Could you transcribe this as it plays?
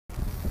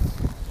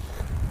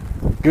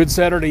Good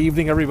Saturday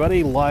evening,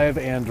 everybody. Live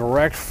and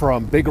direct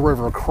from Big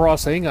River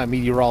Crossing. I'm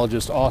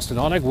meteorologist Austen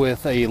Onek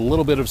with a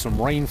little bit of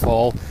some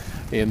rainfall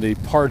in the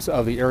parts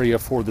of the area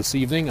for this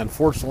evening.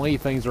 Unfortunately,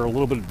 things are a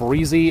little bit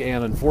breezy,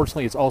 and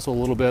unfortunately, it's also a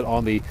little bit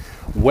on the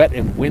wet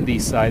and windy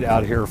side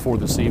out here for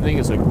this evening.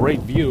 It's a great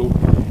view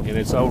in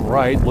its own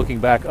right, looking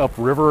back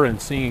upriver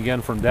and seeing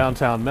again from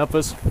downtown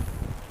Memphis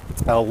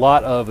a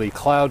lot of the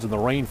clouds and the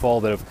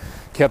rainfall that have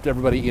kept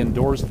everybody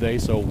indoors today.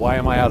 So why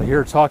am I out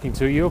here talking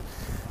to you?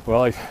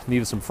 Well, I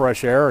needed some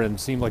fresh air and it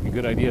seemed like a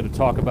good idea to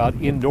talk about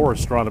indoor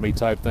astronomy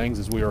type things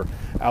as we are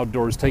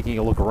outdoors taking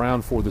a look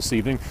around for this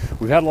evening.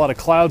 We've had a lot of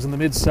clouds in the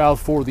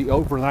mid-south for the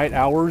overnight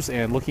hours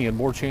and looking at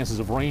more chances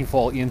of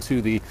rainfall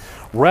into the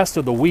rest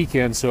of the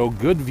weekend. So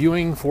good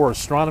viewing for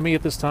astronomy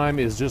at this time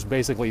is just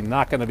basically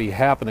not going to be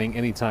happening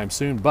anytime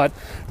soon. But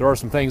there are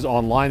some things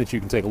online that you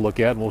can take a look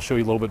at, and we'll show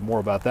you a little bit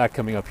more about that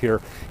coming up here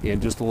in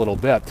just a little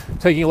bit.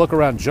 Taking a look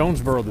around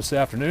Jonesboro this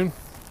afternoon.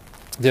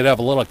 Did have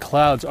a lot of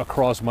clouds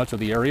across much of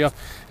the area,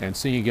 and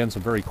seeing again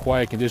some very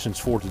quiet conditions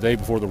for today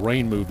before the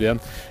rain moved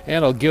in.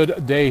 And a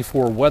good day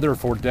for weather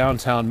for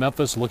downtown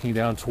Memphis, looking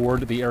down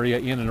toward the area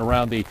in and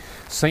around the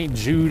St.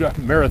 Jude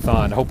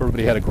Marathon. Hope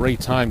everybody had a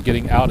great time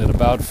getting out and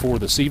about for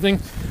this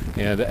evening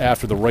and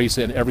after the race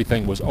and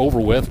everything was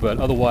over with, but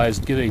otherwise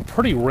get a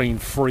pretty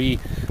rain-free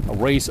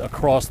race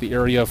across the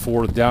area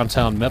for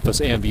downtown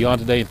Memphis and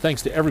beyond today. And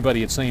thanks to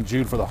everybody at St.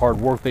 Jude for the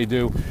hard work they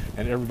do,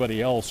 and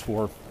everybody else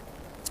for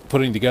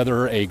putting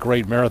together a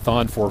great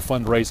marathon for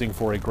fundraising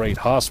for a great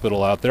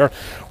hospital out there.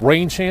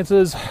 Rain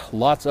chances,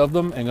 lots of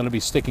them, and going to be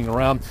sticking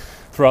around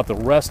throughout the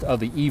rest of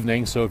the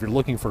evening. So if you're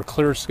looking for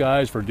clear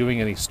skies for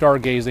doing any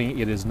stargazing,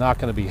 it is not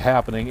going to be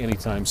happening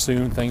anytime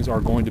soon. Things are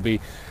going to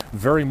be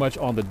very much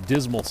on the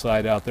dismal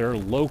side out there.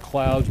 Low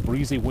clouds,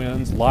 breezy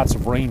winds, lots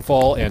of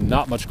rainfall, and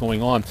not much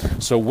going on.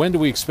 So when do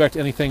we expect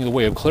anything in the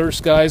way of clear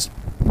skies?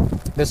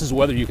 This is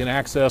weather you can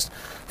access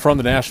from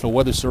the National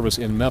Weather Service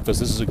in Memphis.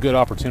 This is a good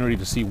opportunity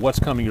to see what's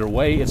coming your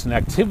way. It's an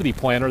activity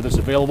planner that's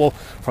available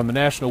from the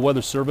National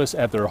Weather Service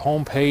at their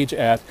homepage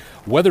at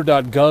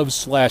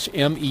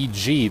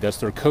weather.gov/MEG. That's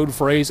their code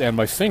phrase, and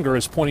my finger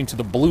is pointing to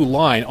the blue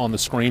line on the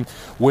screen,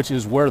 which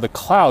is where the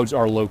clouds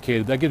are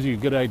located. That gives you a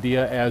good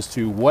idea as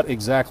to what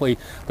exactly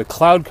the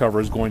cloud cover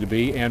is going to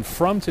be. And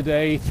from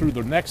today through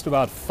the next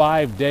about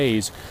 5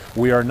 days,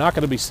 we are not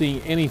going to be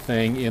seeing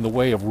anything in the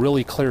way of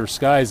really clear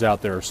skies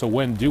out there. So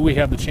when do we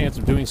have the chance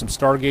of doing some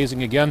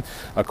stargazing again?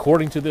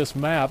 According to this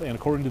map and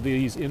according to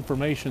these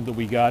information that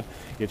we got,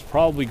 it's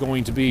probably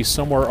going to be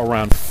somewhere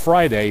around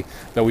Friday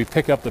that we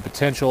pick up the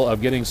potential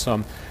of getting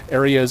some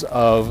areas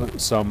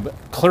of some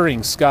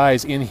clearing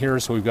skies in here.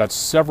 So we've got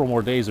several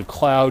more days of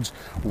clouds,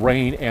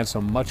 rain, and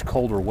some much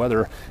colder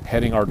weather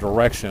heading our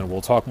direction.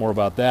 We'll talk more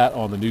about that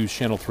on the News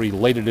Channel 3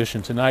 late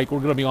edition tonight. We're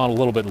going to be on a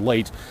little bit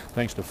late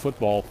thanks to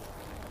football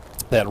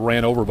that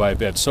ran over by a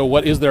bit. So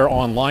what is there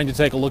online to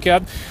take a look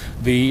at?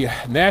 The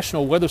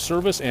National Weather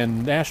Service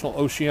and National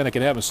Oceanic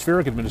and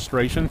Atmospheric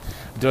Administration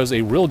does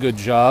a real good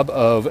job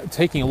of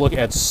taking a look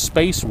at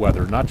space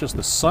weather, not just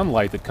the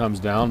sunlight that comes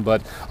down,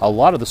 but a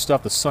lot of the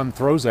stuff the sun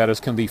throws at us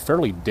can be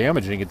fairly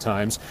damaging at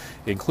times,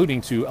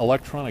 including to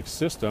electronic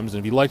systems.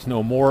 And if you'd like to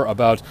know more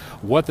about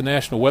what the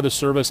National Weather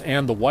Service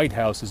and the White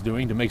House is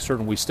doing to make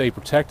certain we stay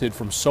protected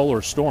from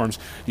solar storms,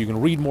 you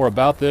can read more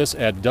about this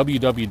at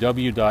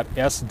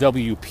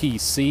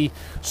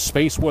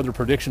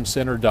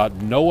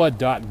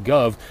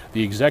www.swpc.spaceweatherpredictioncenter.noaa.gov.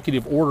 The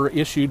executive order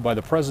issued by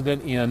the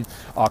president in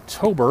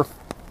October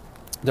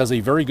does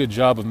a very good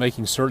job of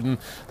making certain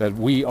that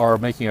we are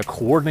making a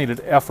coordinated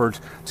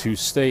effort to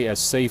stay as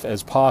safe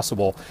as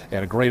possible,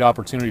 and a great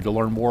opportunity to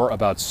learn more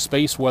about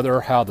space weather,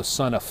 how the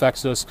sun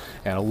affects us,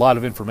 and a lot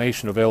of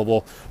information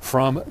available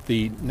from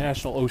the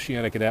National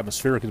Oceanic and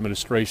Atmospheric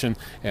Administration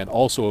and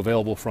also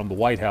available from the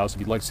White House. If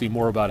you'd like to see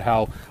more about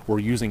how we're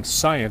using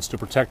science to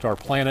protect our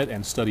planet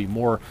and study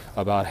more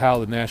about how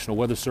the National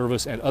Weather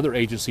Service and other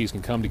agencies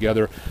can come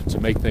together to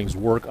make things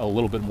work a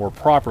little bit more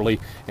properly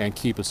and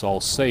keep us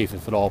all safe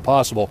if at all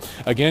possible.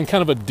 Again,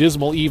 kind of a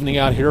dismal evening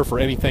out here for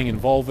anything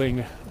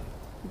involving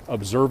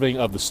observing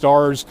of the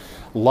stars.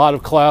 A lot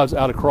of clouds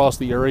out across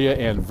the area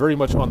and very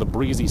much on the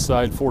breezy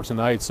side for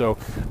tonight, so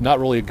not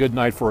really a good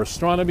night for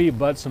astronomy,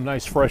 but some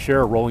nice fresh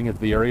air rolling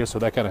into the area, so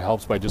that kind of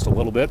helps by just a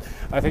little bit.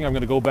 I think I'm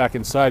going to go back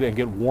inside and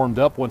get warmed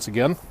up once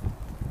again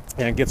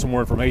and get some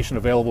more information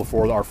available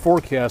for our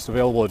forecast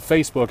available at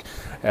Facebook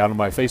and on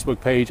my Facebook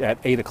page at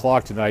 8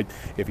 o'clock tonight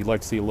if you'd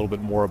like to see a little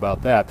bit more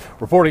about that.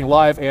 Reporting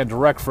live and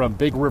direct from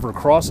Big River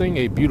Crossing,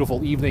 a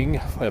beautiful evening,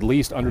 at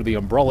least under the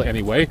umbrella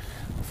anyway,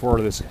 before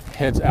this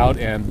heads out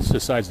and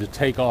decides to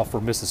take off for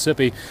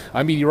Mississippi.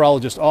 I'm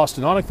meteorologist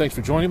Austen Onek. Thanks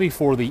for joining me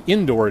for the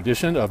indoor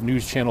edition of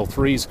News Channel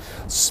 3's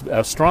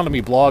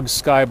astronomy blog,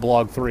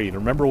 SKYBLOG3. And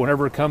remember,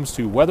 whenever it comes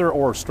to weather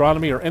or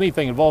astronomy or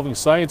anything involving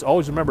science,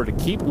 always remember to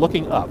keep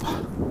looking up.